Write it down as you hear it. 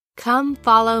"Come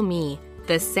follow me,"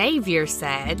 the Savior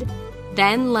said.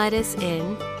 "Then let us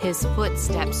in his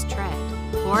footsteps tread,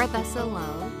 for thus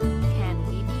alone can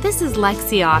we be." This is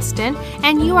Lexi Austin,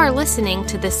 and you are listening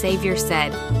to The Savior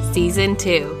Said, Season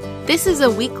 2. This is a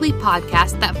weekly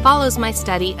podcast that follows my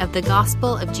study of the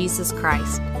Gospel of Jesus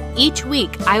Christ. Each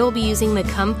week, I will be using the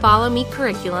Come Follow Me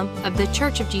curriculum of the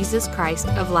Church of Jesus Christ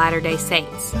of Latter-day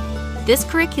Saints. This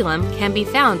curriculum can be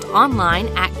found online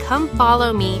at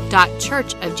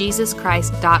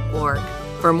comefollowme.churchofjesuschrist.org.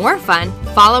 For more fun,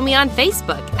 follow me on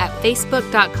Facebook at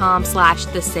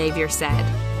facebook.com/thesaviorsaid.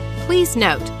 Please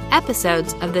note,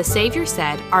 episodes of The Savior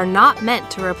Said are not meant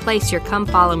to replace your Come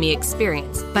Follow Me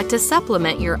experience, but to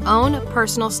supplement your own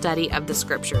personal study of the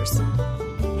Scriptures.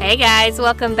 Hey guys,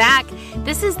 welcome back.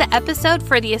 This is the episode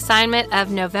for the assignment of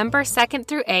November 2nd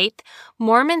through 8th,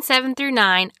 Mormon 7 through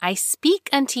 9, I speak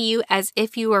unto you as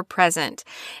if you were present.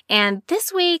 And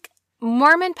this week,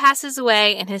 Mormon passes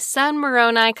away and his son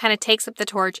Moroni kind of takes up the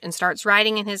torch and starts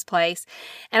writing in his place.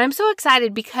 And I'm so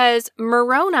excited because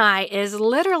Moroni is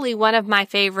literally one of my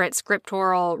favorite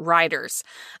scriptural writers.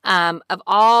 Of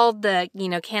all the,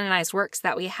 canonized works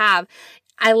that we have.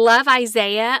 I love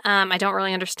Isaiah. I don't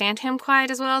really understand him quite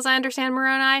as well as I understand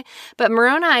Moroni, but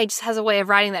Moroni just has a way of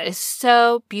writing that is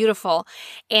so beautiful,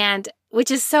 and which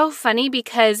is so funny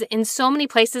because in so many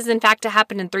places, in fact, it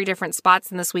happened in 3 different spots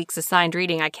in this week's assigned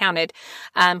reading, I counted.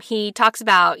 He talks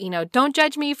about, don't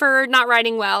judge me for not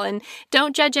writing well, and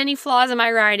don't judge any flaws in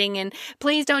my writing, and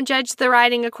please don't judge the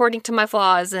writing according to my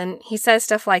flaws. And he says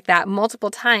stuff like that multiple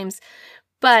times.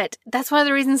 But that's one of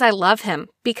the reasons I love him,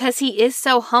 because he is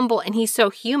so humble and he's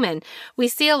so human. We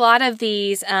see a lot of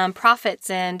these prophets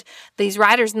and these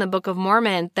writers in the Book of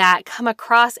Mormon that come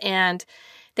across and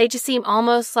they just seem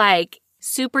almost like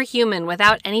superhuman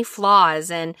without any flaws.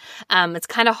 And it's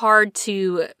kind of hard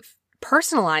to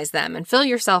personalize them and feel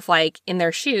yourself like in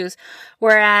their shoes.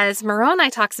 Whereas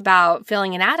Moroni talks about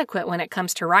feeling inadequate when it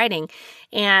comes to writing.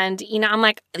 And, I'm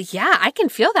like, yeah, I can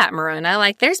feel that, Moroni.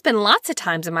 Like, there's been lots of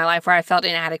times in my life where I felt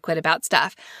inadequate about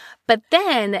stuff. But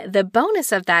then the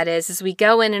bonus of that is we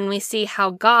go in and we see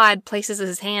how God places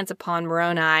his hands upon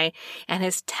Moroni and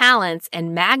his talents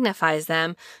and magnifies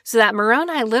them so that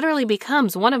Moroni literally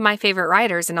becomes one of my favorite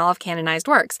writers in all of canonized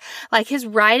works. Like, his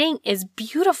writing is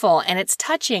beautiful and it's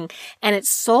touching and it's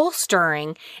soul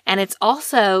stirring and it's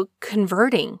also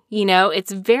converting.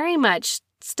 It's very much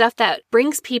stuff that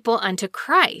brings people unto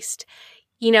Christ.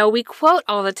 We quote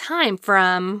all the time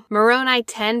from Moroni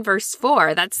 10 verse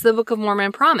 4. That's the Book of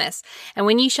Mormon promise. "And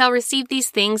when ye shall receive these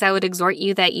things, I would exhort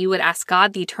you that you would ask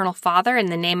God, the eternal Father, in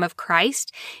the name of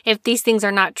Christ, if these things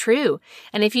are not true.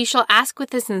 And if you shall ask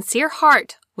with a sincere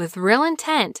heart, with real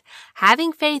intent,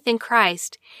 having faith in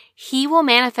Christ, he will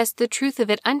manifest the truth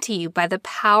of it unto you by the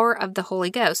power of the Holy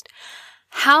Ghost."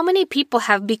 How many people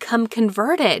have become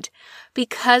converted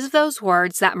because of those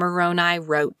words that Moroni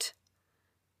wrote?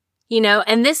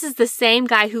 And this is the same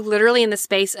guy who literally in the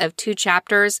space of 2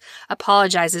 chapters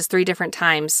apologizes 3 different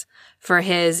times for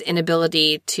his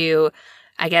inability to,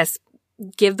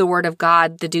 give the word of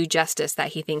God the due justice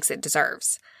that he thinks it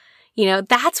deserves.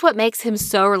 That's what makes him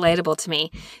so relatable to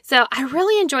me. So I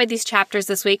really enjoyed these chapters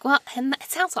this week. Well, and it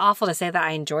sounds awful to say that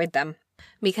I enjoyed them,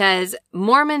 because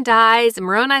Mormon dies,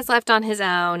 Moroni's left on his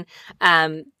own.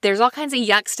 There's all kinds of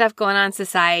yuck stuff going on in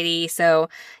society. So,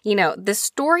 the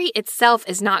story itself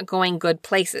is not going good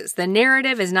places. The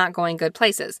narrative is not going good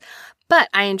places. But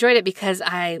I enjoyed it because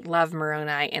I love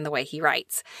Moroni and the way he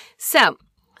writes. So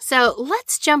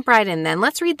let's jump right in then.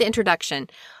 Let's read the introduction.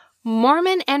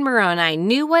 Mormon and Moroni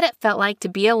knew what it felt like to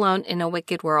be alone in a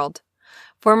wicked world.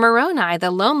 For Moroni,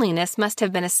 the loneliness must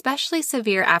have been especially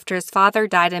severe after his father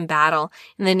died in battle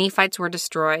and the Nephites were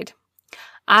destroyed.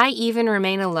 "I even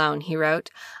remain alone," he wrote.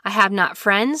 "I have not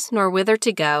friends nor whither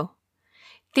to go."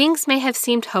 Things may have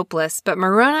seemed hopeless, but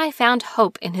Moroni found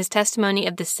hope in his testimony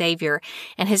of the Savior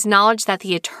and his knowledge that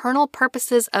the eternal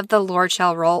purposes of the Lord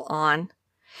shall roll on.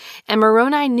 And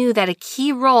Moroni knew that a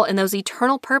key role in those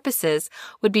eternal purposes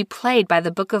would be played by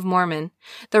the Book of Mormon,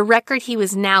 the record he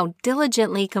was now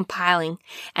diligently compiling,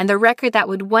 and the record that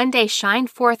would one day shine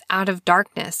forth out of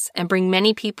darkness and bring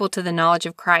many people to the knowledge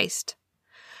of Christ.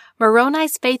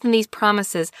 Moroni's faith in these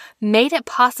promises made it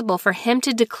possible for him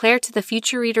to declare to the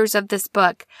future readers of this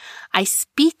book, "I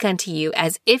speak unto you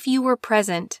as if you were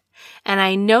present, and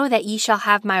I know that ye shall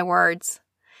have my words."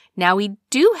 Now we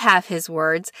do have his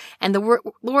words, and the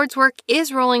Lord's work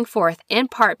is rolling forth in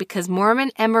part because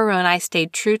Mormon and Moroni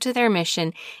stayed true to their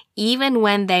mission even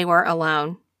when they were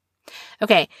alone.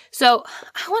 Okay, so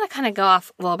I want to kind of go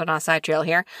off a little bit on a side trail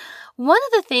here. One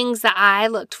of the things that I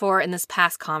looked for in this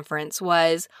past conference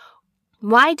was,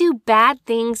 Why do bad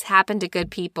things happen to good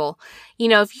people?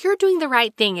 If you're doing the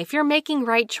right thing, if you're making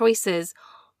right choices,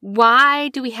 why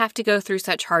do we have to go through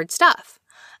such hard stuff?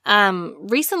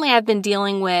 Recently, I've been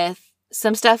dealing with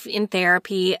some stuff in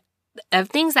therapy of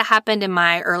things that happened in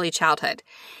my early childhood.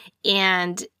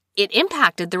 And it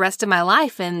impacted the rest of my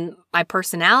life and my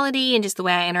personality and just the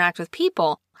way I interact with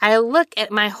people. I look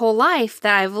at my whole life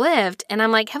that I've lived and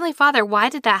I'm like, Heavenly Father, why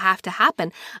did that have to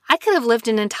happen? I could have lived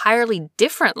an entirely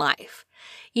different life.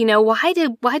 Why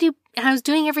do, and I was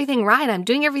doing everything right. I'm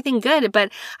doing everything good,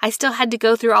 but I still had to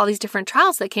go through all these different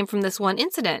trials that came from this one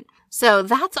incident. So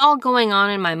that's all going on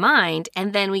in my mind.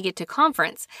 And then we get to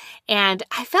conference. And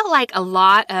I felt like a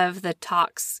lot of the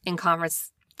talks in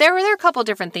conference, there were a couple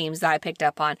different themes that I picked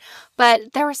up on,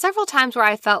 but there were several times where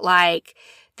I felt like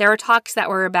there were talks that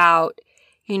were about,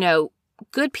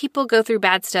 good people go through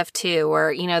bad stuff too,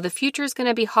 or, the future is going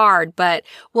to be hard, but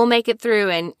we'll make it through.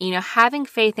 And, having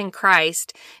faith in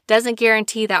Christ doesn't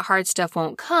guarantee that hard stuff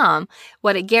won't come.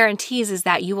 What it guarantees is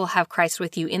that you will have Christ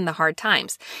with you in the hard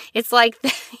times. It's like,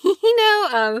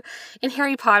 in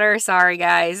Harry Potter, sorry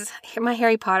guys, my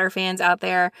Harry Potter fans out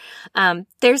there,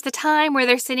 there's the time where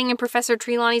they're sitting in Professor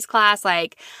Trelawney's class,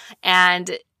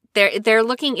 and they're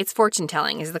looking, it's fortune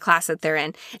telling is the class that they're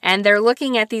in. And they're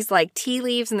looking at these tea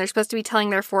leaves and they're supposed to be telling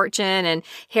their fortune. And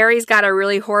Harry's got a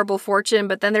really horrible fortune,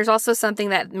 but then there's also something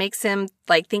that makes him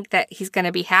think that he's going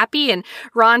to be happy. And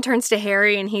Ron turns to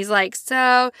Harry and he's like,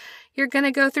 so you're going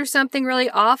to go through something really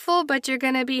awful, but you're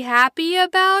going to be happy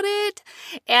about it.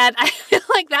 And I feel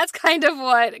like that's kind of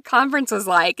what conference was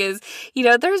like is,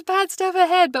 there's bad stuff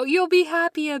ahead, but you'll be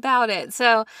happy about it.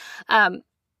 So,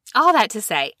 all that to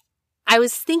say, I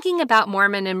was thinking about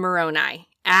Mormon and Moroni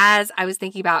as I was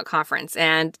thinking about conference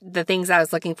and the things I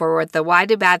was looking for with the why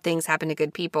do bad things happen to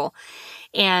good people.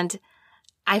 And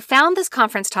I found this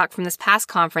conference talk from this past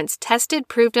conference, Tested,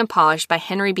 Proved, and Polished by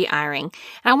Henry B. Eyring.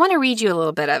 And I want to read you a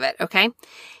little bit of it, okay?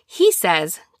 He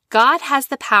says, God has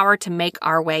the power to make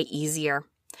our way easier.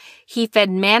 He fed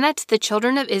manna to the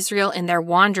children of Israel in their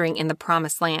wandering in the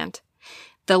promised land.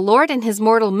 The Lord in his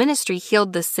mortal ministry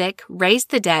healed the sick,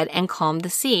 raised the dead, and calmed the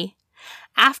sea.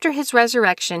 After his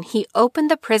resurrection, he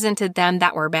opened the prison to them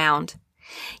that were bound.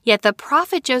 Yet the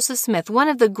prophet Joseph Smith, one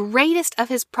of the greatest of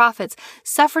his prophets,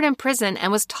 suffered in prison and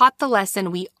was taught the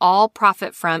lesson we all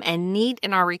profit from and need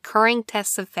in our recurring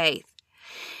tests of faith.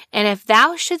 And if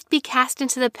thou shouldst be cast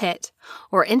into the pit,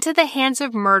 or into the hands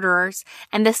of murderers,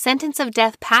 and the sentence of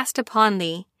death passed upon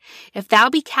thee, if thou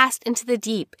be cast into the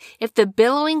deep, if the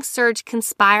billowing surge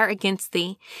conspire against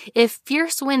thee, if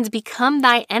fierce winds become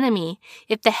thy enemy,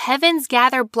 if the heavens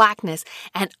gather blackness,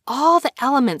 and all the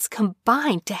elements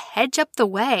combine to hedge up the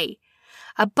way,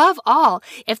 above all,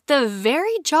 if the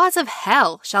very jaws of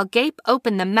hell shall gape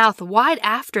open the mouth wide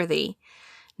after thee,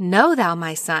 know thou,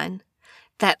 my son,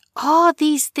 that all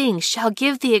these things shall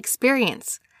give thee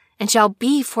experience, and shall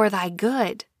be for thy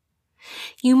good.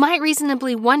 You might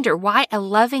reasonably wonder why a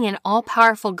loving and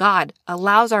all-powerful God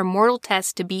allows our mortal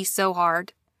tests to be so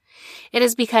hard. It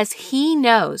is because he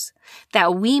knows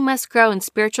that we must grow in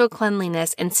spiritual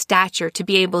cleanliness and stature to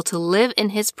be able to live in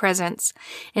his presence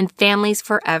in families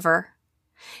forever.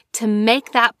 To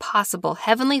make that possible,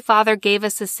 Heavenly Father gave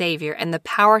us a Savior and the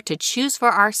power to choose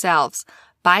for ourselves,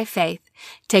 by faith,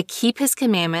 to keep his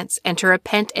commandments and to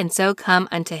repent and so come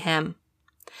unto him.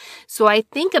 So I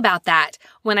think about that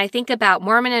when I think about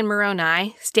Mormon and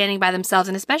Moroni standing by themselves,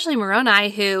 and especially Moroni,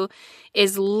 who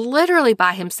is literally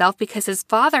by himself because his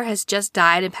father has just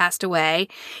died and passed away,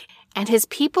 and his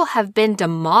people have been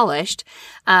demolished.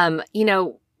 Why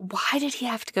did he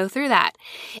have to go through that?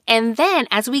 And then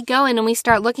as we go in and we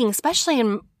start looking, especially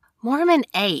in Mormon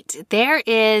 8, there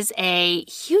is a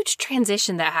huge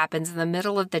transition that happens in the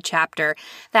middle of the chapter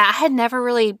that I had never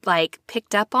really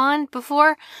picked up on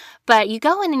before. But you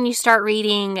go in and you start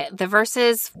reading the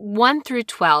verses 1 through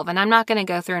 12, and I'm not going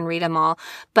to go through and read them all,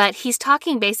 but he's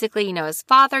talking basically, his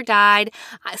father died,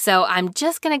 so I'm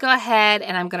just going to go ahead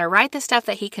and I'm going to write the stuff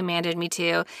that he commanded me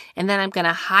to, and then I'm going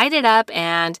to hide it up,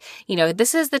 and,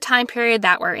 this is the time period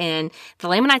that we're in. The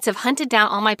Lamanites have hunted down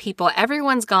all my people,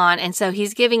 everyone's gone, and so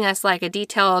he's giving us a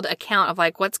detailed account of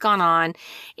what's gone on,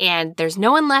 and there's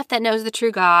no one left that knows the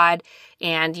true God,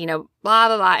 and, blah,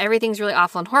 blah, blah, everything's really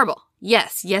awful and horrible.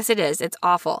 Yes, it is. It's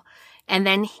awful. And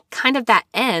then kind of that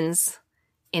ends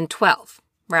in 12,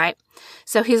 right?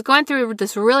 So he's going through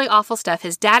this really awful stuff.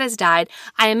 His dad has died.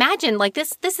 I imagine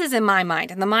this is in my mind,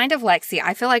 in the mind of Lexi.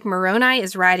 I feel like Moroni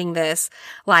is writing this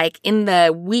in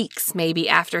the weeks maybe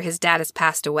after his dad has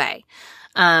passed away.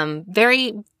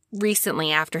 Very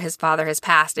recently after his father has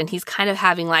passed, and he's kind of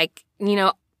having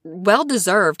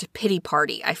well-deserved pity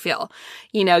party, I feel.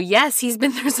 Yes, he's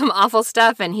been through some awful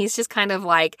stuff, and he's just kind of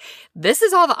like, this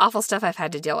is all the awful stuff I've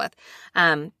had to deal with.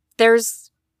 There's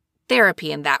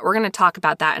therapy in that. We're going to talk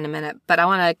about that in a minute, but I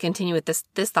want to continue with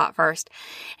this thought first.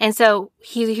 And so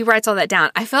he writes all that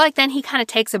down. I feel like then he kind of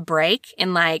takes a break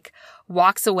and like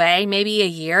walks away, maybe a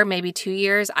year, maybe 2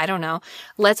 years, I don't know,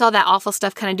 lets all that awful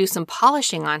stuff kind of do some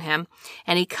polishing on him.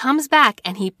 And he comes back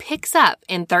and he picks up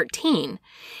in 13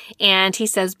 and he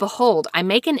says, "Behold, I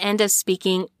make an end of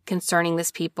speaking concerning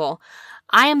this people.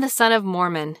 I am the son of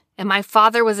Mormon, and my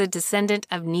father was a descendant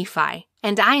of Nephi.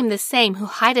 And I am the same who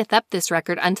hideth up this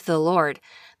record unto the Lord.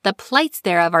 The plates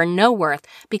thereof are no worth,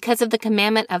 because of the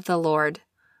commandment of the Lord.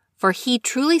 For he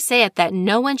truly saith that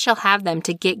no one shall have them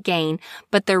to get gain,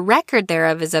 but the record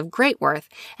thereof is of great worth,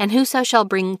 and whoso shall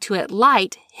bring to it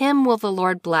light, him will the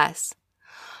Lord bless.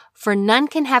 For none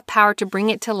can have power to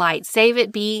bring it to light, save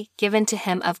it be given to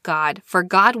him of God. For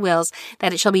God wills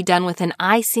that it shall be done with an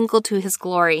eye single to his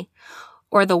glory,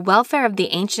 or the welfare of the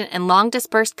ancient and long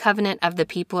dispersed covenant of the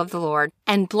people of the Lord.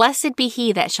 And blessed be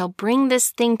he that shall bring this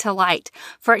thing to light,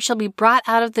 for it shall be brought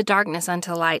out of the darkness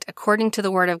unto light, according to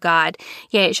the word of God.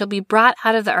 Yea, it shall be brought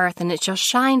out of the earth, and it shall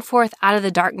shine forth out of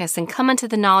the darkness, and come unto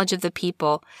the knowledge of the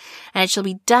people. And it shall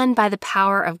be done by the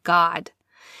power of God."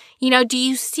 Do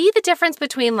you see the difference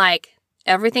between like,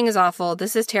 everything is awful,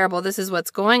 this is terrible, this is what's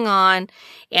going on,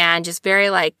 and just very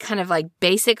like kind of like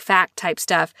basic fact type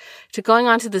stuff, to going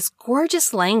on to this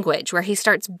gorgeous language where he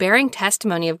starts bearing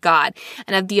testimony of God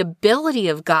and of the ability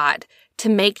of God to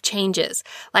make changes.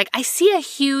 Like, I see a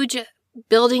huge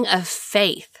building of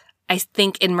faith, I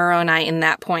think, in Moroni in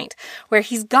that point, where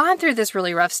he's gone through this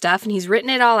really rough stuff and he's written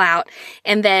it all out,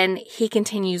 and then he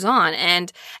continues on. And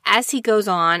as he goes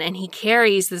on and he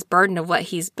carries this burden of what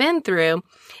he's been through,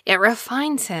 it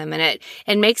refines him and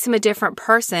it makes him a different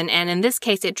person. And in this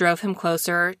case, it drove him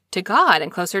closer to God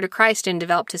and closer to Christ and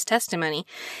developed his testimony.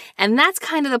 And that's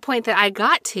kind of the point that I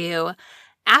got to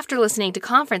after listening to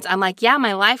Conference. I'm like, yeah,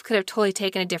 my life could have totally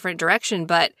taken a different direction,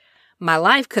 but my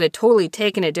life could have totally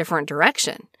taken a different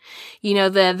direction.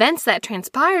 The events that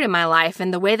transpired in my life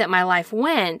and the way that my life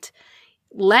went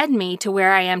led me to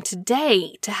where I am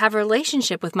today, to have a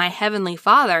relationship with my Heavenly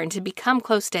Father and to become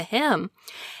close to Him.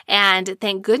 And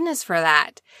thank goodness for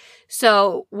that.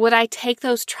 So would I take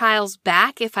those trials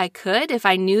back if I could, if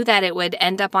I knew that it would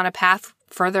end up on a path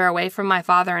further away from my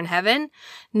Father in heaven?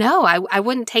 No, I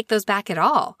wouldn't take those back at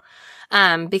all.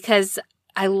 Because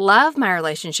I love my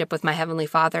relationship with my Heavenly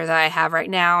Father that I have right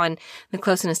now and the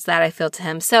closeness that I feel to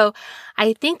Him. So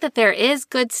I think that there is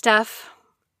good stuff.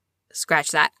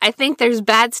 Scratch that. I think there's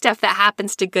bad stuff that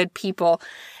happens to good people.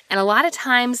 And a lot of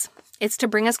times it's to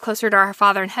bring us closer to our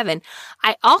Father in heaven.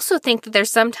 I also think that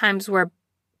there's some times where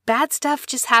bad stuff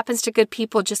just happens to good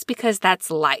people just because that's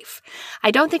life.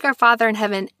 I don't think our Father in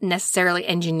heaven necessarily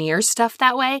engineers stuff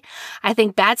that way. I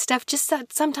think bad stuff just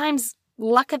sometimes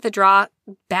luck of the draw,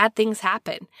 bad things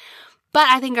happen. But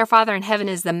I think our Father in heaven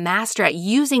is the master at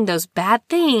using those bad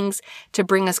things to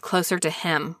bring us closer to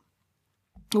Him.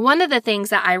 One of the things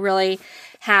that I really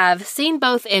have seen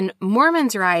both in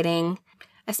Mormon's writing,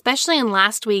 especially in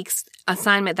last week's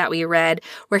assignment that we read,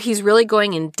 where he's really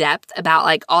going in depth about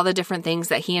like all the different things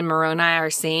that he and Moroni are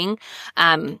seeing,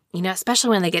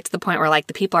 especially when they get to the point where like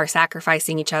the people are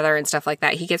sacrificing each other and stuff like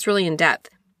that. He gets really in depth.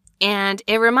 And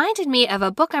it reminded me of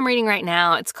a book I'm reading right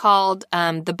now. It's called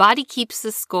The Body Keeps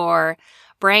the Score,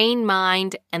 Brain,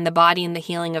 Mind, and the Body in the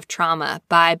Healing of Trauma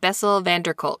by Bessel van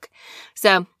der Kolk.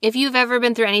 So if you've ever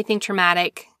been through anything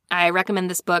traumatic, I recommend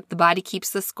this book, The Body Keeps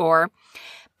the Score.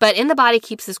 But in The Body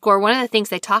Keeps the Score, one of the things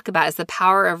they talk about is the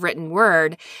power of written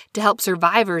word to help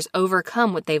survivors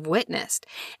overcome what they've witnessed.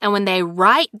 And when they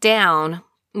write down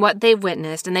what they've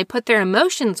witnessed and they put their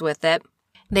emotions with it,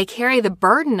 they carry the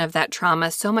burden of that trauma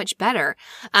so much better.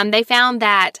 They found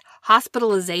that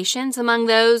hospitalizations among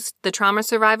the trauma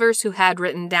survivors who had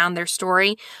written down their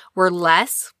story were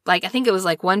less. I think it was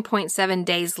 1.7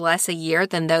 days less a year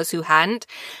than those who hadn't.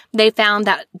 They found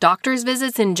that doctor's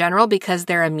visits in general, because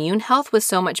their immune health was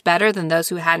so much better than those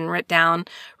who hadn't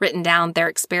written down their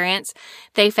experience.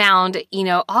 They found,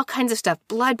 all kinds of stuff,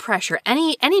 blood pressure,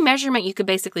 any measurement you could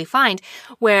basically find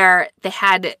where they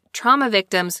had trauma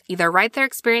victims either write their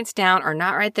experience down or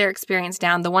not write their experience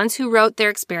down. The ones who wrote their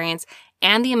experience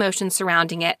and the emotions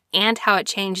surrounding it and how it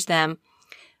changed them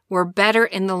were better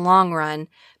in the long run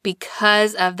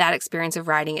because of that experience of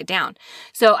writing it down.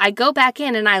 So I go back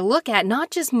in and I look at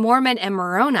not just Mormon and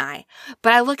Moroni,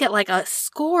 but I look at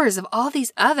scores of all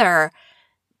these other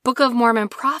Book of Mormon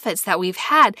prophets that we've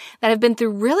had that have been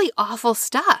through really awful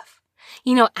stuff.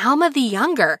 Alma the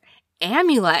Younger,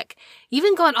 Amulek,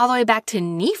 Even going all the way back to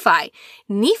Nephi.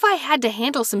 Nephi had to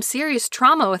handle some serious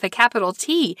trauma with a capital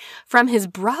T from his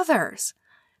brothers.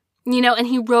 And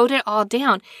he wrote it all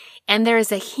down. And there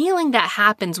is a healing that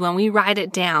happens when we write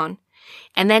it down.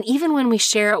 And then even when we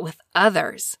share it with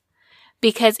others.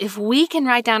 Because if we can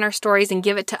write down our stories and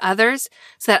give it to others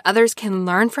so that others can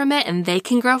learn from it and they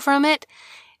can grow from it,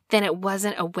 then it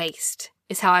wasn't a waste,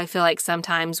 is how I feel like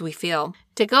sometimes we feel.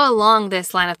 To go along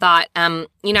this line of thought, I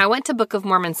went to Book of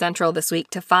Mormon Central this week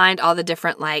to find all the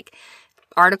different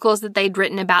articles that they'd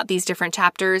written about these different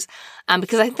chapters,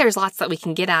 because I think there's lots that we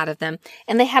can get out of them.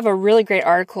 And they have a really great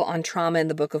article on trauma in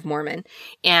the Book of Mormon.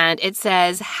 And it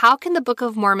says, how can the Book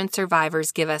of Mormon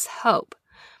survivors give us hope?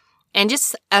 And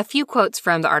just a few quotes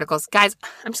from the articles. Guys,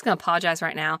 I'm just going to apologize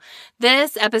right now.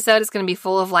 This episode is going to be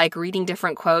full of reading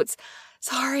different quotes.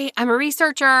 Sorry, I'm a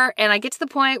researcher and I get to the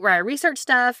point where I research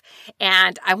stuff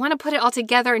and I want to put it all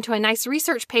together into a nice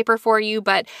research paper for you,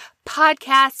 but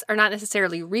podcasts are not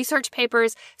necessarily research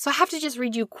papers, so I have to just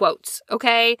read you quotes,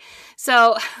 okay?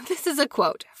 So this is a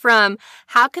quote from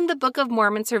How Can the Book of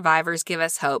Mormon Survivors Give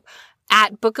Us Hope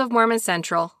at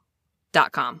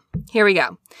bookofmormoncentral.com. Here we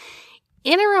go.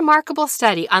 In a remarkable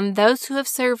study on those who have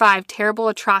survived terrible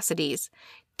atrocities,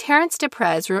 Terence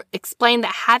DePrez explained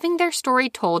that having their story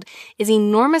told is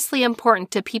enormously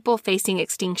important to people facing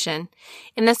extinction.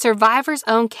 In the survivor's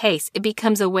own case, it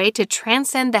becomes a way to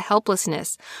transcend the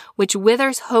helplessness, which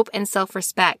withers hope and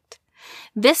self-respect.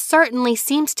 This certainly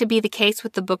seems to be the case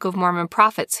with the Book of Mormon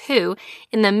prophets who,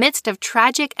 in the midst of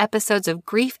tragic episodes of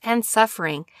grief and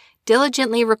suffering,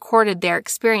 diligently recorded their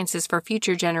experiences for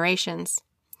future generations.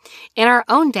 In our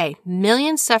own day,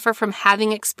 millions suffer from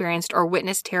having experienced or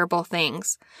witnessed terrible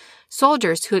things.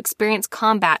 Soldiers who experience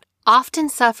combat often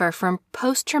suffer from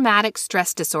post-traumatic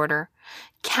stress disorder.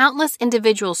 Countless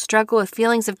individuals struggle with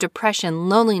feelings of depression,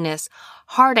 loneliness,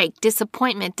 heartache,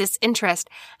 disappointment, disinterest,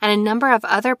 and a number of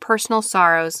other personal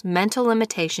sorrows, mental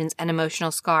limitations, and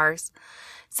emotional scars.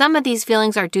 Some of these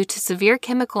feelings are due to severe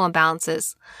chemical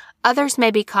imbalances. Others may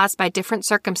be caused by different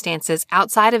circumstances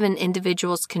outside of an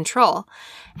individual's control,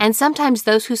 and sometimes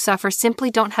those who suffer simply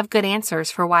don't have good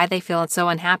answers for why they feel so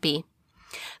unhappy.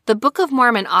 The Book of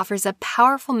Mormon offers a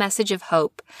powerful message of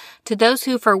hope to those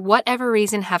who, for whatever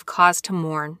reason, have cause to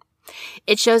mourn.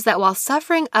 It shows that while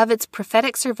suffering of its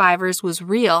prophetic survivors was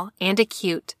real and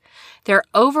acute, their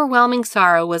overwhelming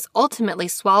sorrow was ultimately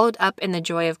swallowed up in the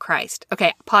joy of Christ.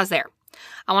 Okay, pause there.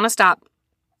 I want to stop.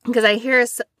 Because I feel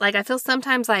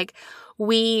sometimes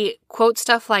we quote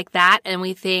stuff like that and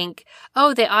we think,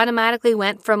 oh, they automatically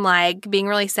went from being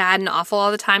really sad and awful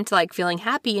all the time to feeling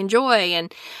happy and joy.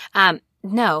 And,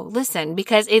 no, listen,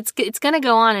 because it's going to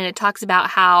go on and it talks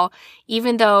about how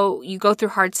even though you go through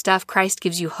hard stuff, Christ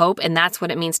gives you hope. And that's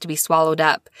what it means to be swallowed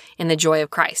up in the joy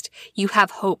of Christ. You have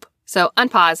hope. So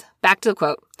unpause, back to the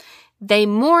quote. They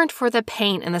mourned for the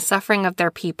pain and the suffering of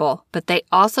their people, but they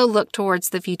also looked towards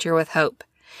the future with hope.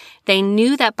 They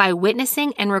knew that by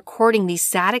witnessing and recording these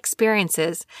sad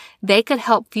experiences, they could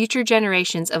help future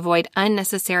generations avoid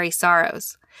unnecessary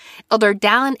sorrows. Elder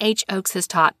Dallin H. Oaks has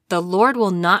taught, the Lord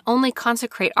will not only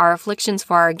consecrate our afflictions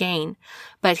for our gain,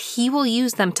 but He will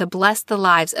use them to bless the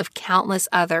lives of countless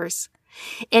others.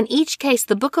 In each case,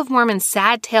 the Book of Mormon's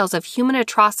sad tales of human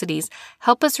atrocities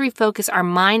help us refocus our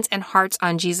minds and hearts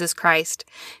on Jesus Christ,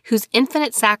 whose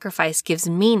infinite sacrifice gives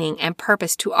meaning and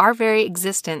purpose to our very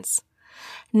existence.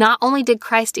 Not only did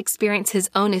Christ experience His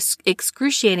own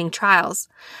excruciating trials,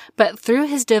 but through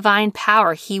His divine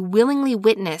power, He willingly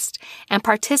witnessed and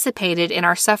participated in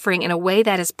our suffering in a way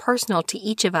that is personal to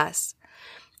each of us.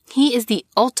 He is the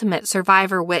ultimate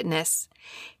survivor witness.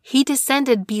 He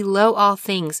descended below all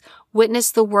things,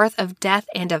 witnessed the worth of death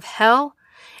and of hell,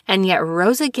 and yet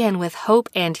rose again with hope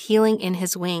and healing in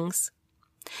His wings.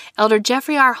 Elder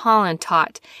Jeffrey R. Holland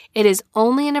taught, it is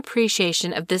only an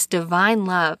appreciation of this divine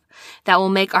love that will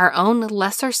make our own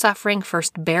lesser suffering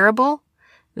first bearable,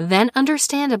 then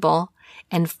understandable,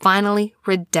 and finally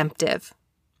redemptive.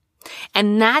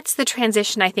 And that's the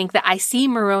transition I think that I see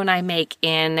Moroni make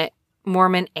in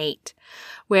Mormon 8,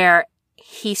 where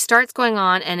he starts going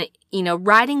on and,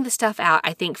 writing the stuff out,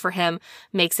 I think for him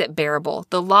makes it bearable.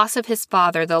 The loss of his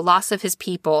father, the loss of his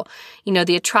people,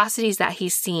 the atrocities that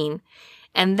he's seen.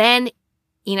 And then,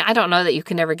 I don't know that you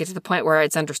can ever get to the point where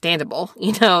it's understandable,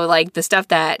 the stuff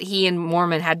that he and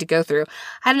Mormon had to go through.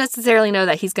 I don't necessarily know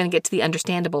that he's going to get to the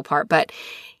understandable part, but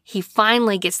he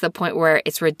finally gets to the point where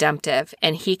it's redemptive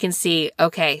and he can see,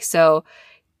 okay, so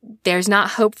there's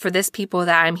not hope for this people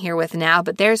that I'm here with now,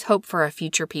 but there's hope for a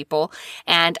future people,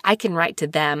 and I can write to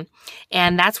them.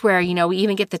 And that's where, we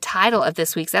even get the title of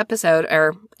this week's episode,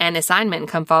 or an assignment,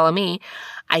 Come Follow Me.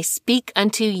 I speak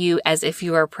unto you as if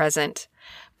you are present,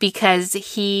 because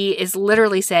he is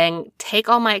literally saying, take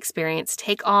all my experience,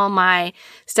 take all my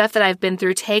stuff that I've been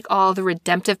through, take all the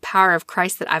redemptive power of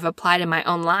Christ that I've applied in my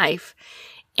own life,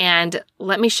 and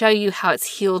let me show you how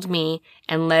it's healed me,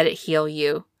 and let it heal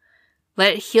you.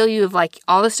 Let it heal you of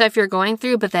all the stuff you're going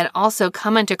through, but then also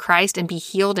come unto Christ and be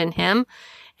healed in him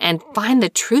and find the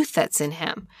truth that's in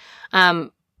him.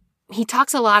 He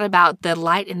talks a lot about the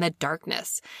light and the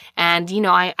darkness. And,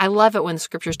 I love it when the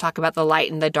scriptures talk about the light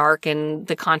and the dark and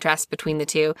the contrast between the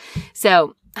two.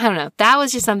 So, I don't know. That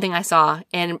was just something I saw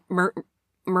in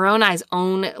Moroni's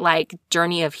own,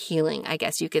 journey of healing, I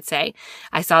guess you could say,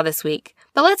 I saw this week.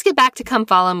 But let's get back to Come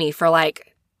Follow Me for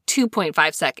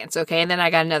 2.5 seconds, okay? And then I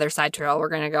got another side trail we're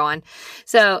going to go on.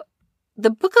 So, the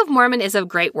Book of Mormon is of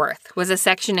great worth was a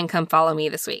section in Come Follow Me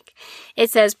this week. It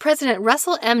says, President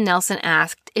Russell M. Nelson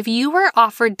asked, if you were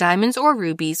offered diamonds or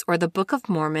rubies or the Book of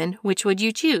Mormon, which would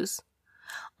you choose?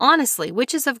 Honestly,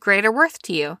 which is of greater worth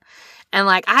to you? And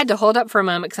I had to hold up for a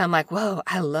moment because I'm whoa,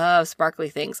 I love sparkly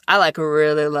things. I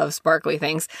really love sparkly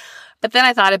things. But then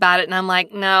I thought about it and I'm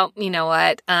no, you know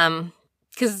what?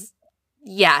 Because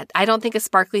yeah, I don't think a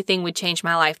sparkly thing would change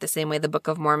my life the same way the Book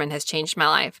of Mormon has changed my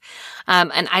life.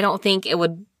 And I don't think it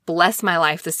would bless my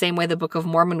life the same way the Book of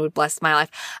Mormon would bless my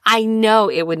life. I know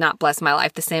it would not bless my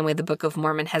life the same way the Book of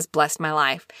Mormon has blessed my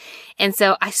life. And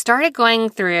so I started going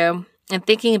through and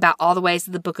thinking about all the ways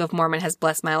that the Book of Mormon has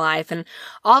blessed my life and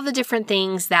all the different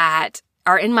things that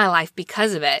are in my life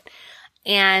because of it.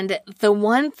 And the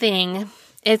one thing,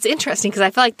 it's interesting because I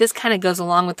feel like this kind of goes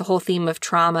along with the whole theme of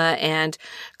trauma and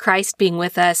Christ being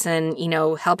with us and,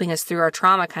 helping us through our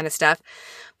trauma kind of stuff.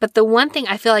 But the one thing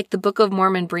I feel like the Book of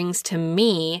Mormon brings to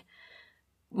me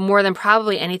more than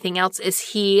probably anything else is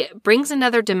he brings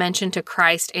another dimension to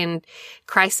Christ and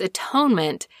Christ's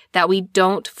atonement that we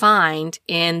don't find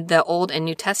in the Old and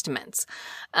New Testaments.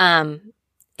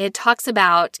 It talks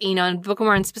about, in the Book of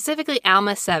Mormon, specifically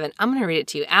Alma 7. I'm going to read it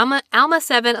to you. Alma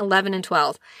 7, 11, and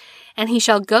 12. And he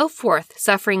shall go forth,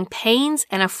 suffering pains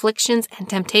and afflictions and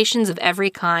temptations of every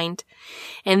kind.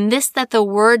 And this that the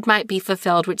word might be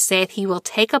fulfilled, which saith, he will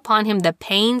take upon him the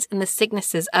pains and the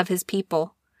sicknesses of his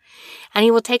people. And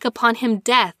he will take upon him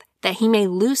death, that he may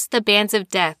loose the bands of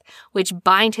death, which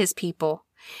bind his people.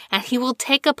 And he will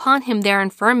take upon him their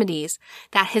infirmities,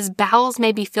 that his bowels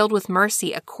may be filled with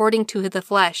mercy according to the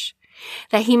flesh,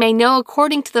 that he may know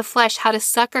according to the flesh how to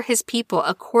succor his people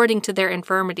according to their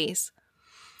infirmities.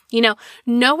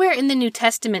 Nowhere in the New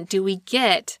Testament do we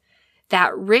get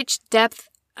that rich depth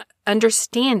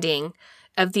understanding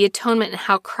of the atonement and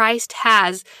how Christ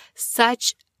has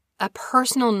such a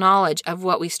personal knowledge of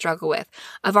what we struggle with,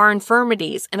 of our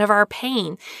infirmities and of our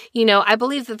pain. I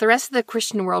believe that the rest of the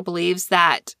Christian world believes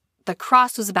that the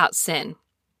cross was about sin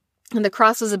and the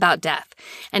cross was about death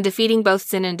and defeating both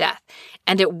sin and death.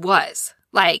 And it was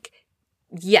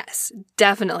yes,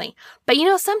 definitely. But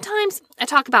sometimes I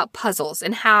talk about puzzles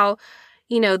and how,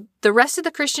 the rest of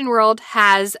the Christian world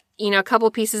has, a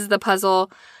couple pieces of the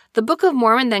puzzle. The Book of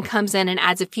Mormon then comes in and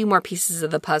adds a few more pieces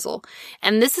of the puzzle.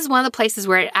 And this is one of the places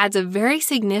where it adds a very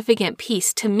significant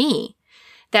piece to me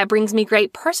that brings me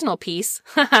great personal peace,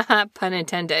 pun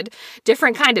intended,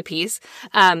 different kind of peace.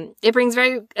 It brings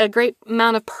a great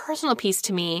amount of personal peace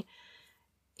to me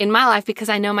in my life because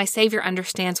I know my Savior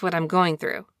understands what I'm going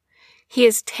through. He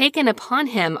has taken upon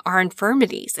him our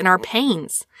infirmities and our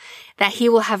pains, that he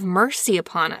will have mercy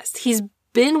upon us. He's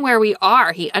been where we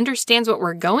are. He understands what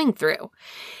we're going through.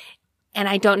 And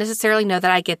I don't necessarily know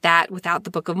that I get that without the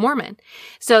Book of Mormon.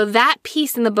 So that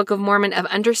piece in the Book of Mormon of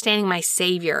understanding my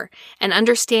Savior and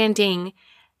understanding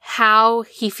how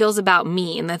he feels about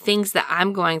me and the things that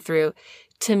I'm going through,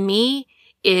 to me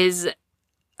is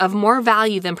of more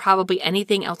value than probably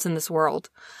anything else in this world.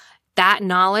 That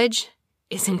knowledge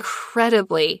is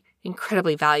incredibly,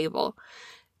 incredibly valuable.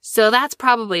 So that's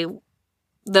probably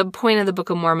the point of the Book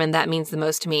of Mormon that means the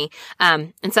most to me.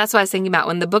 And so that's what I was thinking about.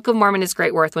 When the Book of Mormon is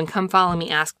great worth, when Come Follow Me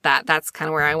asked that, that's kind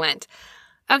of where I went.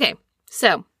 Okay,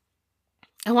 so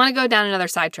I want to go down another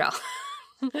side trail.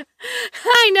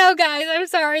 I know, guys, I'm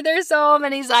sorry. There's so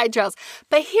many side trails.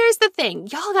 But here's the thing.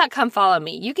 Y'all got Come Follow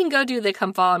Me. You can go do the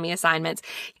Come Follow Me assignments.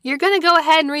 You're going to go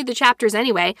ahead and read the chapters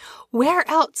anyway. Where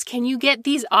else can you get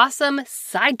these awesome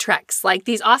side treks,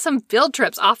 these awesome field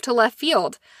trips off to left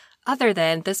field, other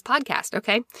than this podcast,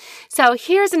 okay? So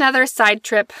here's another side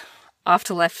trip off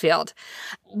to left field.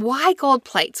 Why gold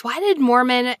plates? Why did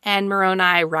Mormon and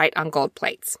Moroni write on gold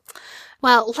plates?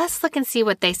 Well, let's look and see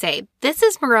what they say. This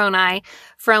is Moroni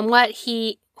from what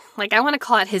I want to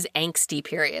call it his angsty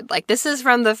period. This is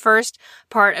from the first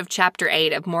part of chapter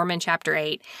 8 of Mormon chapter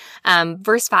 8,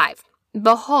 verse 5.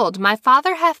 Behold, my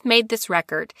father hath made this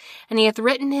record, and he hath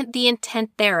written the intent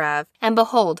thereof. And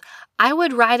behold, I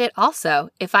would write it also,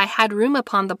 if I had room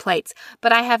upon the plates,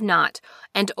 but I have not,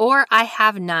 or I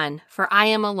have none, for I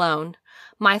am alone.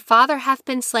 My father hath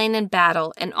been slain in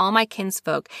battle, and all my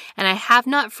kinsfolk, and I have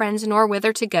not friends nor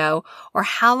whither to go, or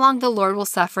how long the Lord will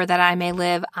suffer that I may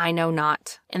live, I know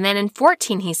not. And then in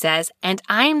 14 he says, And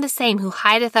I am the same who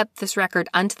hideth up this record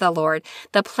unto the Lord.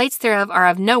 The plates thereof are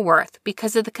of no worth,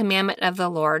 because of the commandment of the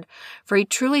Lord. For he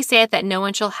truly saith that no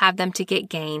one shall have them to get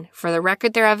gain, for the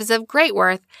record thereof is of great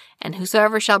worth, and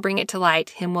whosoever shall bring it to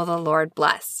light, him will the Lord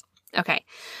bless. Okay,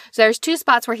 so there's two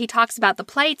spots where he talks about the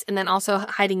plates and then also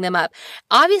hiding them up.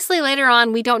 Obviously, later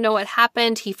on, we don't know what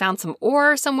happened. He found some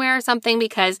ore somewhere or something,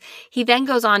 because he then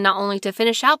goes on not only to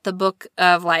finish out the book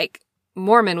of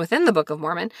Mormon within the Book of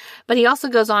Mormon, but he also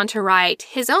goes on to write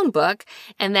his own book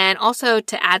and then also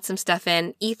to add some stuff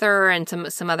in, ether and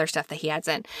some other stuff that he adds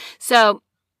in. So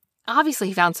obviously,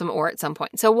 he found some ore at some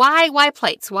point. So why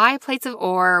plates? Why plates of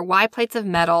ore? Why plates of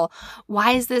metal?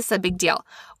 Why is this a big deal?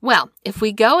 Well, if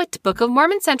we go to Book of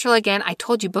Mormon Central again, I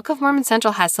told you Book of Mormon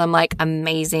Central has some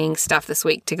amazing stuff this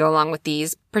week to go along with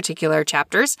these particular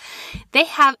chapters. They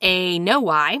have a Know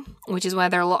Why, which is one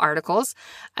of their little articles,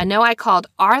 a Know Why called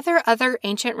Are There Other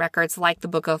Ancient Records Like the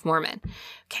Book of Mormon?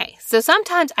 Okay, so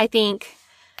sometimes I think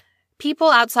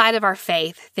people outside of our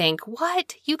faith think,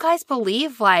 what? You guys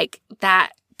believe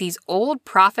that these old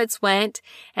prophets went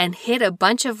and hid a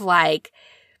bunch of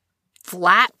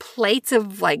flat plates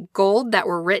of gold that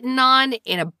were written on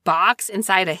in a box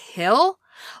inside a hill?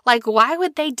 Why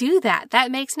would they do that? That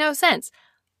makes no sense.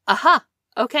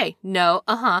 Okay. No,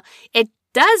 It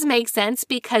does make sense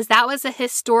because that was a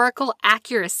historical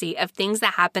accuracy of things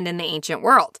that happened in the ancient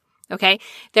world. Okay.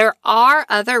 There are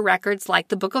other records like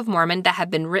the Book of Mormon that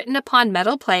have been written upon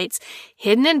metal plates,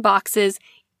 hidden in boxes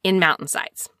in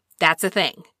mountainsides. That's a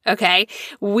thing, okay?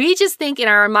 We just think in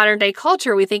our modern day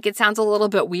culture, we think it sounds a little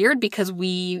bit weird because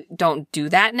we don't do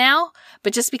that now.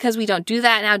 But just because we don't do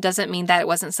that now doesn't mean that it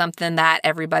wasn't something that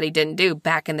everybody didn't do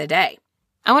back in the day.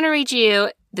 I want to read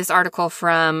you this article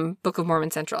from Book of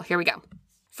Mormon Central. Here we go.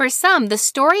 For some, the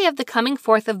story of the coming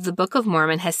forth of the Book of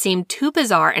Mormon has seemed too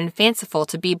bizarre and fanciful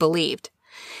to be believed.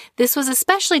 This was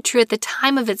especially true at the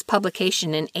time of its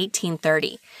publication in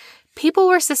 1830. People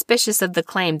were suspicious of the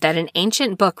claim that an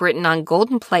ancient book written on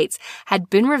golden plates had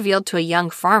been revealed to a young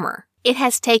farmer. It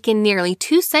has taken nearly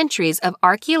 2 centuries of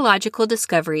archaeological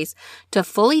discoveries to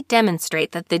fully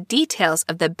demonstrate that the details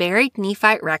of the buried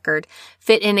Nephite record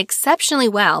fit in exceptionally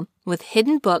well with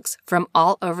hidden books from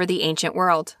all over the ancient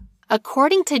world.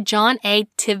 According to John A.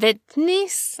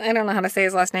 Tivitnis, I don't know how to say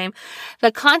his last name,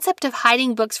 the concept of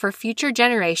hiding books for future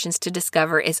generations to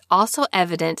discover is also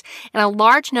evident in a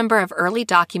large number of early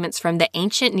documents from the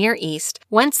ancient Near East,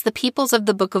 whence the peoples of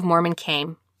the Book of Mormon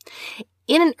came.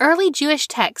 In an early Jewish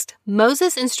text,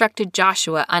 Moses instructed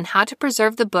Joshua on how to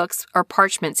preserve the books or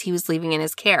parchments he was leaving in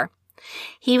his care.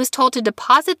 He was told to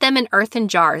deposit them in earthen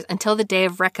jars until the day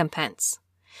of recompense.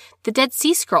 The Dead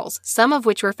Sea Scrolls, some of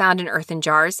which were found in earthen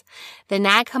jars, the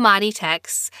Nag Hammadi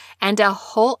texts, and a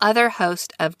whole other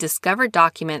host of discovered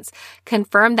documents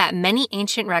confirm that many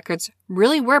ancient records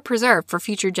really were preserved for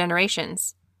future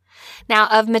generations. Now,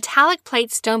 of metallic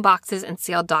plates, stone boxes, and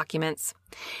sealed documents,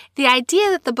 the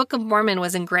idea that the Book of Mormon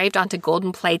was engraved onto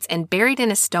golden plates and buried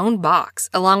in a stone box,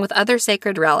 along with other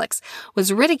sacred relics,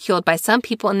 was ridiculed by some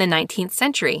people in the 19th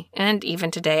century, and even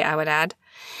today, I would add.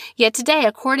 Yet today,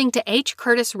 according to H.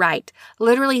 Curtis Wright,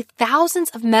 literally thousands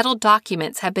of metal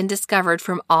documents have been discovered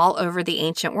from all over the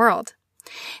ancient world.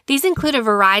 These include a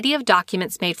variety of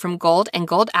documents made from gold and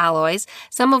gold alloys,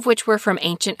 some of which were from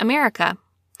ancient America.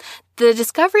 The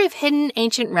discovery of hidden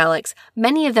ancient relics,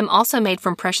 many of them also made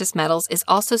from precious metals, is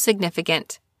also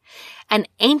significant. An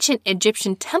ancient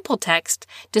Egyptian temple text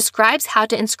describes how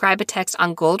to inscribe a text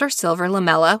on gold or silver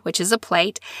lamella, which is a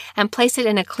plate, and place it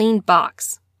in a clean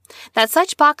box. That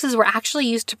such boxes were actually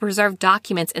used to preserve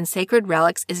documents and sacred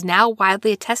relics is now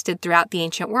widely attested throughout the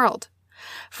ancient world.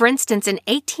 For instance, in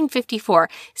 1854,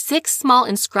 6 small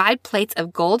inscribed plates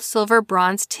of gold, silver,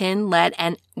 bronze, tin, lead,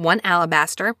 and 1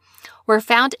 alabaster were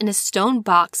found in a stone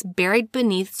box buried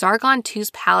beneath Sargon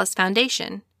II's palace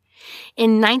foundation.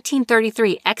 In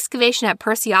 1933, excavation at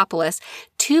Persepolis,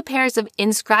 2 pairs of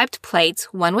inscribed plates,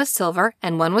 one was silver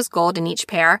and one was gold in each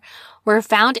pair, were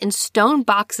found in stone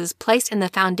boxes placed in the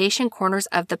foundation corners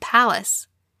of the palace.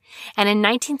 And in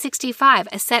 1965,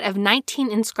 a set of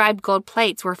 19 inscribed gold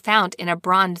plates were found in a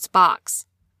bronze box.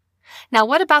 Now,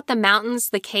 what about the mountains,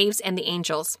 the caves, and the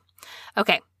angels?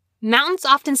 Okay, mountains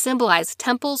often symbolize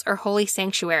temples or holy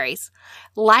sanctuaries.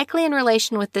 Likely in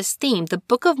relation with this theme, the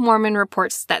Book of Mormon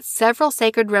reports that several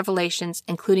sacred revelations,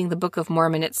 including the Book of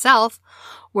Mormon itself,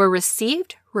 were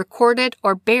received, recorded,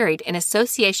 or buried in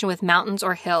association with mountains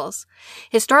or hills.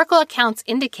 Historical accounts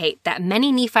indicate that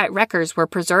many Nephite records were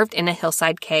preserved in a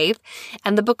hillside cave,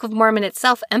 and the Book of Mormon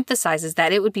itself emphasizes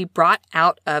that it would be brought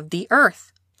out of the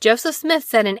earth. Joseph Smith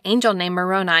said an angel named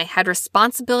Moroni had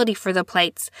responsibility for the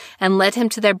plates and led him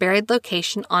to their buried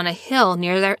location on a hill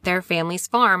near their family's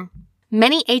farm.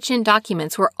 Many ancient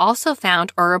documents were also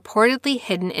found or reportedly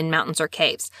hidden in mountains or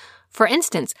caves. For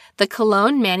instance, the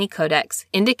Cologne Mani Codex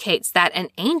indicates that an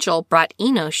angel brought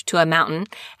Enosh to a mountain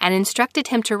and instructed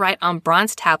him to write on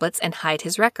bronze tablets and hide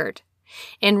his record.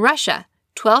 In Russia,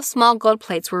 12 small gold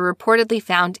plates were reportedly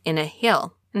found in a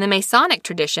hill. In the Masonic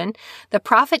tradition, the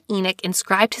prophet Enoch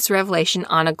inscribed his revelation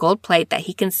on a gold plate that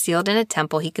he concealed in a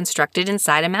temple he constructed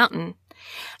inside a mountain.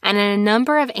 And in a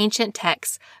number of ancient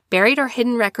texts, buried or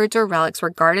hidden records or relics were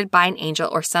guarded by an angel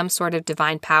or some sort of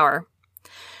divine power.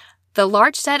 The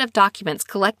large set of documents,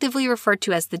 collectively referred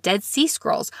to as the Dead Sea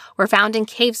Scrolls, were found in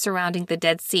caves surrounding the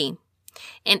Dead Sea.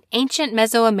 In ancient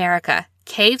Mesoamerica,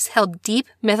 caves held deep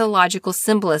mythological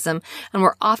symbolism and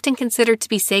were often considered to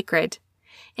be sacred.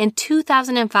 In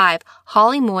 2005,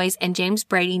 Holly Moyes and James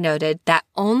Brady noted that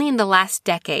only in the last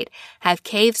decade have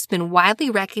caves been widely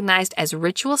recognized as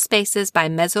ritual spaces by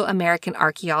Mesoamerican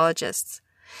archaeologists.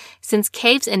 Since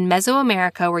caves in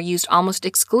Mesoamerica were used almost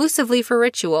exclusively for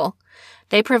ritual,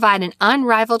 they provide an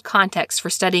unrivaled context for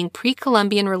studying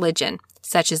pre-Columbian religion,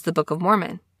 such as the Book of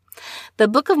Mormon. The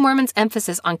Book of Mormon's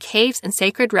emphasis on caves and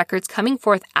sacred records coming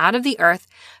forth out of the earth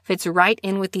fits right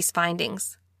in with these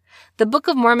findings. The Book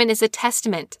of Mormon is a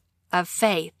testament of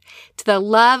faith to the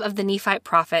love of the Nephite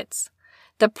prophets.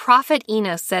 The prophet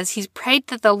Enos says he prayed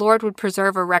that the Lord would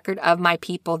preserve a record of my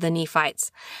people, the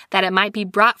Nephites, that it might be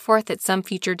brought forth at some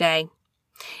future day.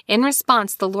 In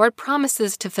response, the Lord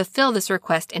promises to fulfill this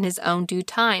request in his own due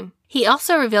time. He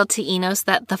also revealed to Enos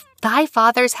that thy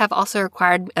fathers have also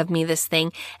required of me this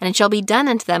thing, and it shall be done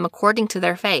unto them according to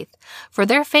their faith, for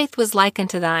their faith was like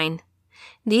unto thine.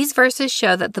 These verses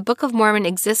show that the Book of Mormon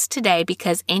exists today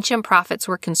because ancient prophets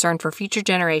were concerned for future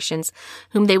generations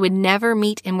whom they would never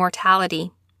meet in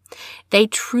mortality. They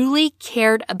truly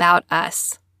cared about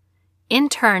us. In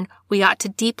turn, we ought to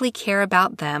deeply care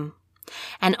about them.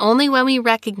 And only when we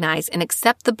recognize and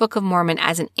accept the Book of Mormon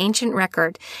as an ancient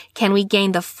record can we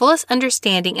gain the fullest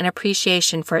understanding and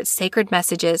appreciation for its sacred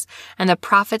messages and the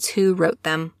prophets who wrote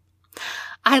them.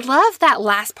 I love that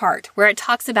last part where it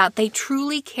talks about they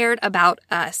truly cared about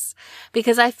us,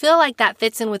 because I feel like that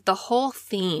fits in with the whole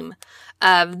theme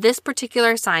of this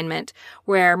particular assignment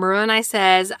where Moroni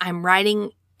says, I'm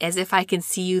writing as if I can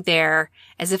see you there,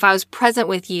 as if I was present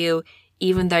with you,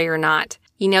 even though you're not.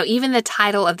 You know, even the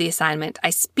title of the assignment, I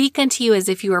speak unto you as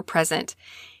if you were present.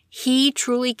 He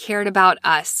truly cared about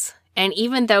us. And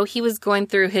even though he was going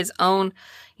through his own,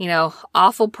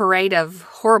 awful parade of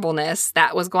horribleness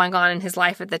that was going on in his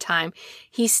life at the time,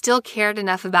 he still cared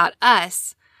enough about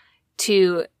us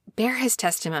to bear his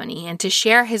testimony and to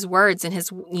share his words and his,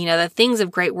 the things of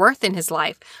great worth in his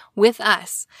life with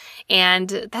us.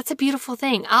 And that's a beautiful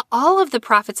thing. All of the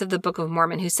prophets of the Book of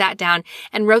Mormon who sat down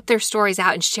and wrote their stories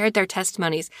out and shared their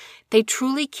testimonies, they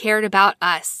truly cared about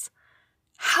us.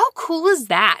 How cool is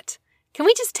that? Can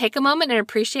we just take a moment and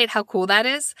appreciate how cool that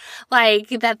is? Like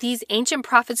that these ancient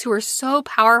prophets who were so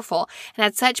powerful and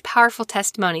had such powerful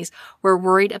testimonies were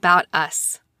worried about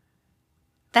us.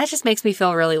 That just makes me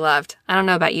feel really loved. I don't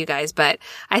know about you guys, but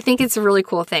I think it's a really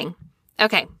cool thing.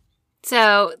 Okay,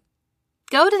 so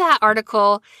go to that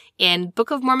article in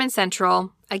Book of Mormon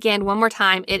Central. Again, one more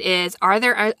time, it is, are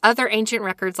there other ancient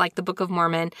records like the Book of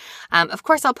Mormon? Of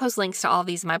course, I'll post links to all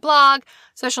these in my blog,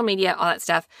 social media, all that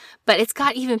stuff. But it's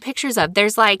got even pictures of,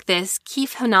 there's like this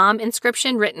Kif Hanam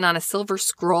inscription written on a silver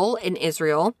scroll in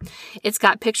Israel. It's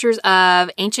got pictures of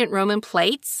ancient Roman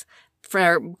plates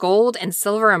for gold and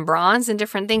silver and bronze and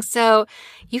different things. So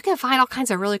you can find all kinds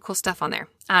of really cool stuff on there.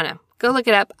 I don't know. Go look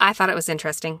it up. I thought it was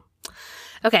interesting.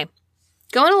 Okay.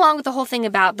 Going along with the whole thing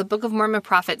about the Book of Mormon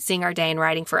prophets seeing our day and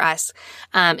writing for us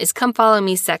is Come Follow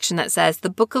Me section that says the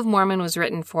Book of Mormon was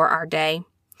written for our day.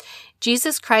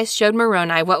 Jesus Christ showed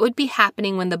Moroni what would be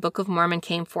happening when the Book of Mormon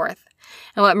came forth.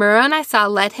 And what Moroni saw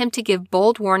led him to give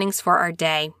bold warnings for our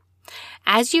day.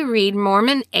 As you read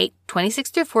Mormon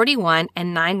 8:26-41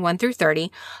 and 9:1-30,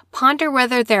 ponder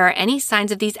whether there are any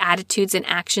signs of these attitudes and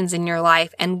actions in your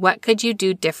life and what could you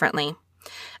do differently.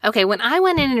 Okay, when I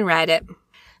went in and read it,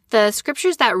 The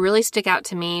scriptures that really stuck out.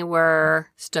 The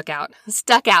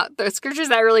scriptures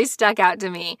that really stuck out to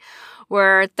me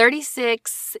were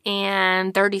 36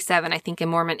 and 37, I think, in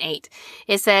Mormon 8.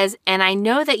 It says, "And I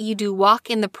know that you do walk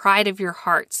in the pride of your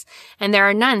hearts, and there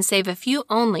are none save a few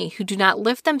only who do not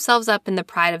lift themselves up in the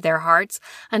pride of their hearts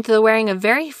unto the wearing of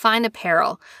very fine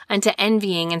apparel, unto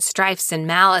envying and strifes and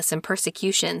malice and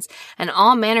persecutions and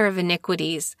all manner of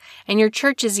iniquities. And your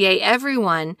churches, yea, every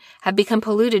one, have become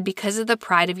polluted because of the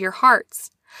pride of your hearts.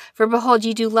 For behold,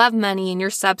 ye do love money and your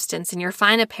substance and your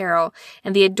fine apparel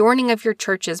and the adorning of your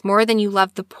churches more than you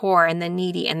love the poor and the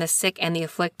needy and the sick and the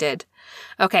afflicted."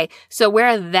 Okay, so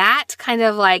where that kind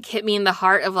of like hit me in the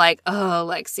heart of like, oh,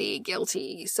 Lexi,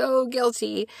 guilty, so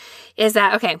guilty, is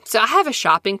that, okay, so I have a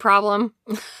shopping problem.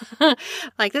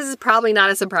 Like, this is probably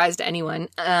not a surprise to anyone,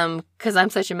 because I'm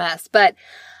such a mess, but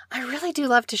I really do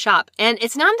love to shop. And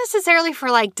it's not necessarily for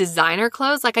like designer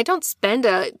clothes. Like, I don't spend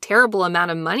a terrible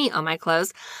amount of money on my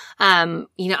clothes. I'm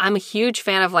a huge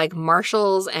fan of like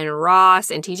Marshalls and Ross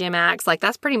and TJ Maxx. Like,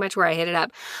 that's pretty much where I hit it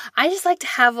up. I just like to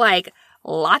have like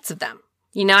lots of them.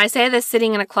 I say this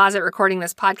sitting in a closet recording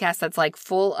this podcast that's like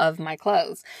full of my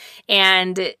clothes.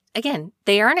 And again,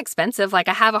 they aren't expensive. Like,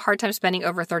 I have a hard time spending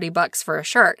over $30 for a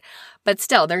shirt, but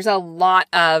still there's a lot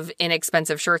of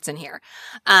inexpensive shirts in here.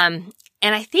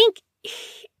 And I think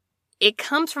it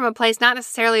comes from a place not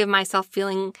necessarily of myself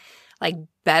feeling like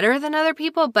better than other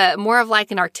people, but more of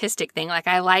like an artistic thing. Like,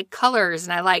 I like colors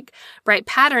and I like bright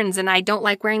patterns and I don't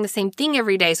like wearing the same thing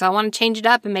every day. So I want to change it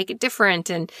up and make it different.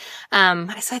 And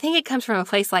so I think it comes from a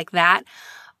place like that.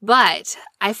 But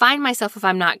I find myself, if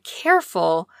I'm not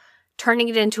careful, turning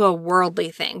it into a worldly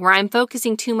thing where I'm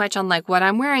focusing too much on like what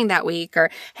I'm wearing that week,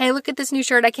 or, hey, look at this new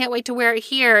shirt. I can't wait to wear it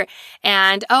here.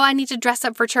 And, oh, I need to dress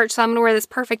up for church. So I'm going to wear this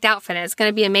perfect outfit and it's going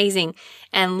to be amazing.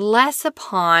 And less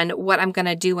upon what I'm going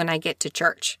to do when I get to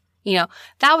church.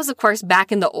 That was, of course,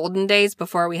 back in the olden days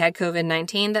before we had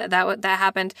COVID-19 that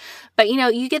happened. But,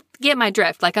 you get my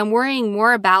drift. Like, I'm worrying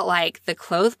more about like the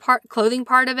clothing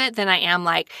part of it than I am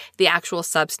like the actual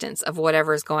substance of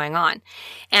whatever is going on.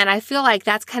 And I feel like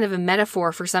that's kind of a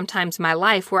metaphor for sometimes my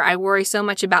life where I worry so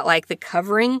much about like the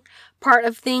covering part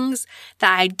of things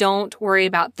that I don't worry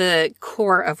about the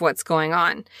core of what's going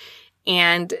on.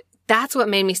 And that's what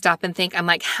made me stop and think. I'm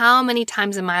like, how many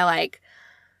times am I like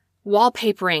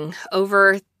wallpapering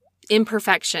over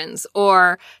imperfections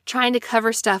or trying to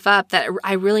cover stuff up that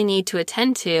I really need to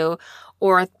attend to,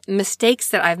 or mistakes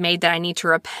that I've made that I need to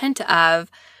repent of,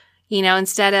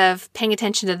 instead of paying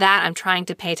attention to that, I'm trying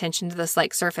to pay attention to this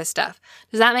like surface stuff.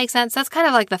 Does that make sense? That's kind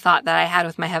of like the thought that I had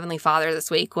with my Heavenly Father this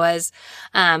week was,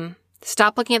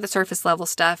 stop looking at the surface level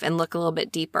stuff and look a little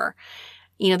bit deeper.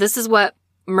 This is what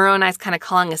Moroni is kind of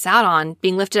calling us out on,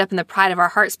 being lifted up in the pride of our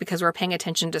hearts because we're paying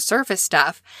attention to surface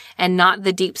stuff and not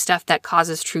the deep stuff that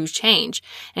causes true change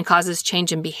and causes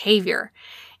change in behavior.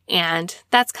 And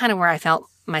that's kind of where I felt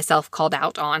myself called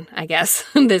out on, I guess,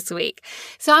 this week.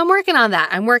 So I'm working on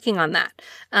that.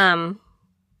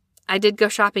 I did go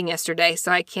shopping yesterday,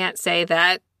 so I can't say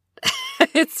that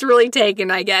it's really taken,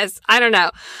 I guess. I don't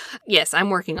know. Yes, I'm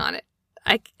working on it.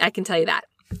 I can tell you that.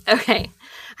 Okay.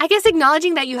 I guess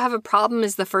acknowledging that you have a problem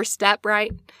is the first step,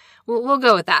 right? We'll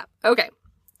go with that. Okay.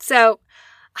 So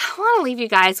I want to leave you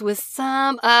guys with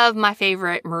some of my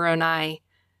favorite Moroni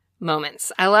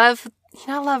moments. I love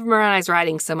Moroni's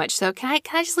writing so much. So can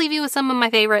I just leave you with some of my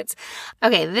favorites?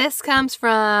 Okay. This comes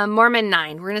from Mormon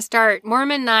 9. We're going to start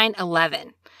Mormon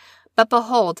 9:11. "But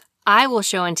behold, I will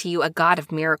show unto you a God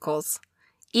of miracles,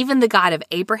 even the God of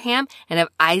Abraham and of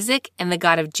Isaac and the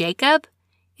God of Jacob.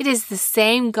 It is the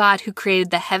same God who created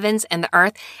the heavens and the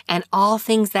earth and all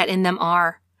things that in them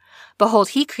are. Behold,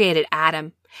 he created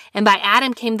Adam, and by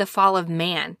Adam came the fall of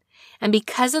man. And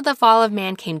because of the fall of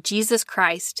man came Jesus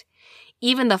Christ,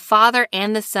 even the Father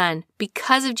and the Son.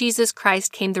 Because of Jesus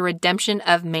Christ came the redemption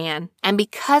of man. And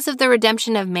because of the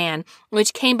redemption of man,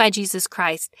 which came by Jesus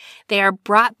Christ, they are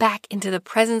brought back into the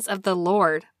presence of the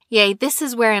Lord. Yea, this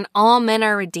is wherein all men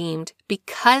are redeemed,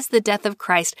 because the death of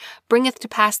Christ bringeth to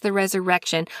pass the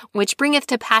resurrection, which bringeth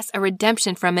to pass a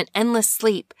redemption from an endless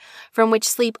sleep, from which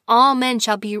sleep all men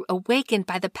shall be awakened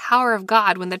by the power of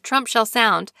God when the trump shall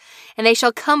sound, and they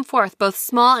shall come forth both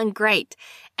small and great,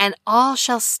 and all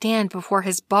shall stand before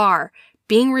his bar,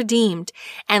 being redeemed,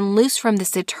 and loose from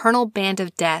this eternal band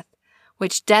of death,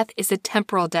 which death is a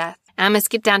temporal death. And I'm going to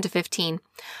skip down to 15.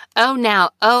 Now,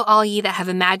 all ye that have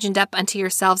imagined up unto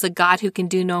yourselves a God who can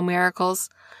do no miracles,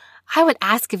 I would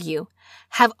ask of you,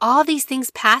 have all these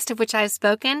things passed of which I have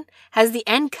spoken? Has the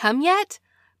end come yet?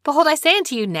 Behold, I say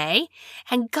unto you, nay,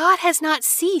 and God has not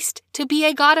ceased to be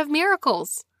a God of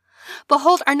miracles.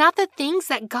 Behold, are not the things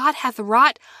that God hath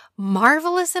wrought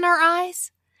marvelous in our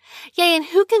eyes? Yea, and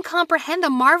who can comprehend the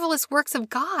marvelous works of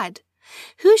God?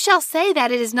 Who shall say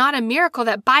that it is not a miracle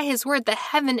that by his word the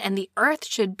heaven and the earth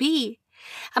should be?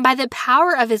 And by the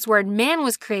power of his word man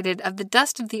was created of the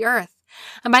dust of the earth.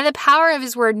 And by the power of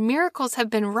his word miracles have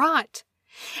been wrought.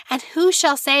 And who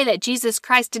shall say that Jesus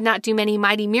Christ did not do many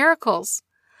mighty miracles?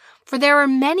 For there were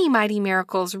many mighty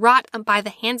miracles wrought by the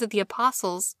hands of the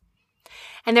apostles.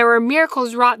 And there were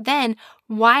miracles wrought then.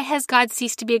 Why has God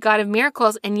ceased to be a God of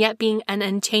miracles, and yet being an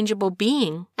unchangeable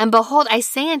being? And behold, I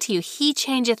say unto you, he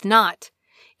changeth not.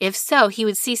 If so, he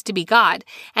would cease to be God.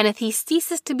 And if he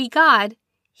ceases to be God,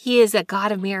 he is a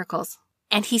God of miracles.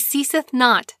 And he ceaseth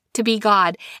not to be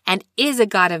God, and is a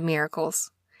God of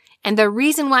miracles. And the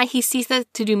reason why he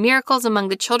ceaseth to do miracles among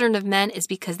the children of men is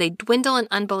because they dwindle in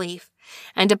unbelief,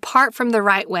 and depart from the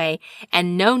right way,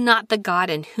 and know not the God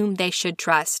in whom they should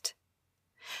trust.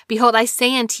 Behold, I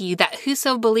say unto you that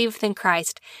whoso believeth in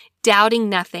Christ, doubting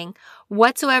nothing,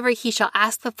 whatsoever he shall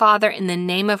ask the Father in the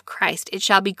name of Christ, it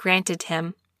shall be granted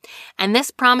him. And this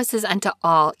promises unto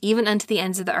all, even unto the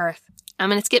ends of the earth. I'm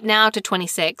going to skip now to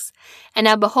 26. And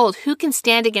now behold, who can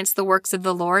stand against the works of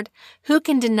the Lord? Who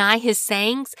can deny his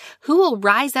sayings? Who will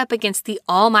rise up against the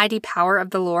almighty power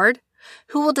of the Lord?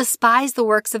 Who will despise the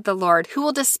works of the Lord? Who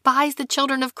will despise the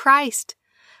children of Christ?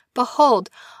 Behold,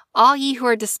 all ye who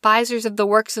are despisers of the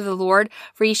works of the Lord,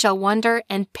 for ye shall wonder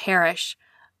and perish.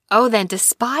 O then,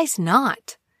 despise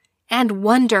not, and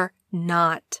wonder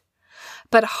not,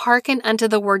 but hearken unto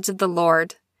the words of the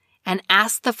Lord, and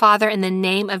ask the Father in the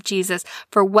name of Jesus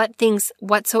for what things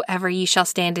whatsoever ye shall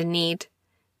stand in need.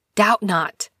 Doubt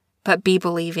not, but be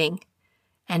believing.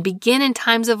 And begin in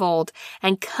times of old,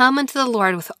 and come unto the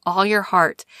Lord with all your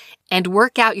heart, and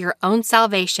work out your own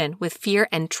salvation with fear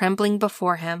and trembling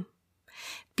before him.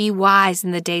 Be wise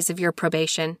in the days of your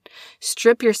probation.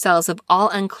 Strip yourselves of all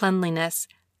uncleanliness.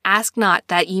 Ask not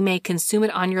that ye may consume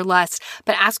it on your lust,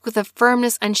 but ask with a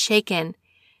firmness unshaken,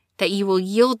 that ye will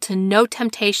yield to no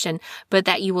temptation, but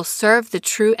that ye will serve the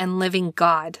true and living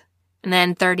God. And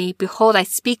then 30, behold, I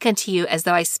speak unto you as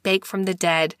though I spake from the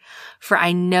dead, for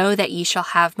I know that ye shall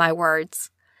have my words.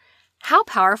 How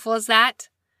powerful is that?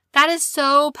 That is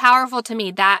so powerful to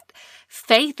me, that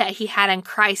faith that he had in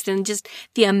Christ, and just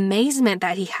the amazement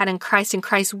that he had in Christ and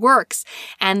Christ's works,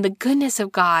 and the goodness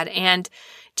of God, and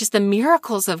just the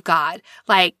miracles of God.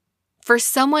 Like, for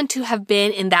someone to have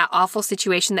been in that awful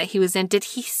situation that he was in, did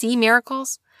he see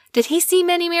miracles? Did he see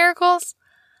many miracles?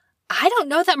 I don't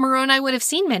know that Moroni would have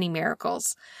seen many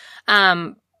miracles.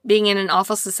 Being in an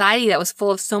awful society that was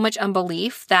full of so much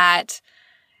unbelief, that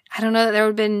I don't know that there would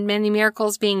have been many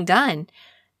miracles being done.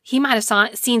 He might have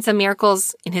seen some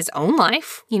miracles in his own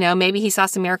life. You know, maybe he saw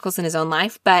some miracles in his own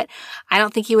life, but I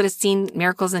don't think he would have seen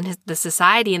miracles in the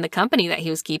society and the company that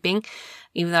he was keeping,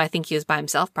 even though I think he was by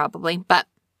himself probably. But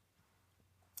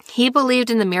he believed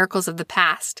in the miracles of the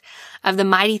past, of the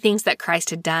mighty things that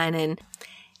Christ had done, and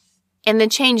the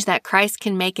change that Christ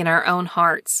can make in our own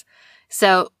hearts.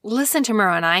 So listen to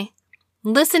Moroni.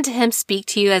 Listen to him speak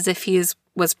to you as if he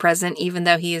was present, even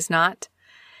though he is not.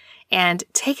 And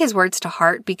take his words to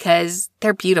heart, because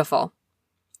they're beautiful.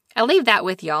 I'll leave that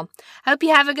with y'all. I hope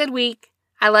you have a good week.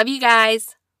 I love you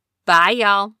guys. Bye,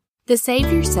 y'all. The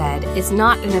Savior Said is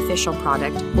not an official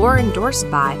product or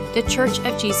endorsed by The Church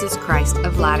of Jesus Christ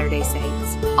of Latter-day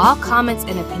Saints. All comments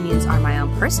and opinions are my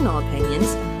own personal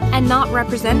opinions and not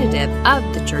representative of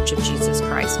The Church of Jesus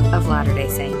Christ of Latter-day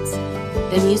Saints.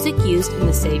 The music used in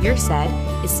The Savior Said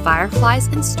is Fireflies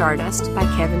and Stardust by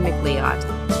Kevin MacLeod.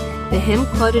 The hymn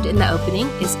quoted in the opening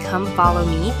is Come Follow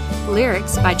Me,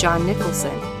 lyrics by John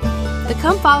Nicholson. The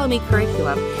Come Follow Me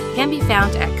curriculum can be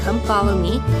found at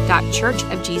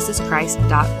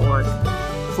comefollowme.churchofjesuschrist.org.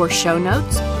 For show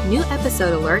notes, new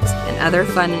episode alerts, and other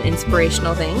fun and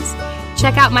inspirational things,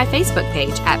 check out my Facebook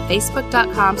page at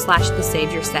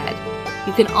facebook.com/thesaviorsaid.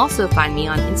 You can also find me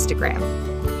on Instagram.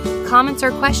 Comments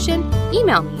or question?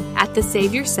 Email me at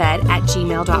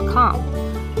thesaviorsaid@gmail.com.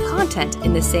 Content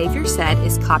in The Savior Said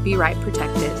is copyright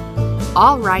protected.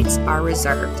 All rights are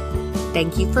reserved.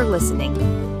 Thank you for listening.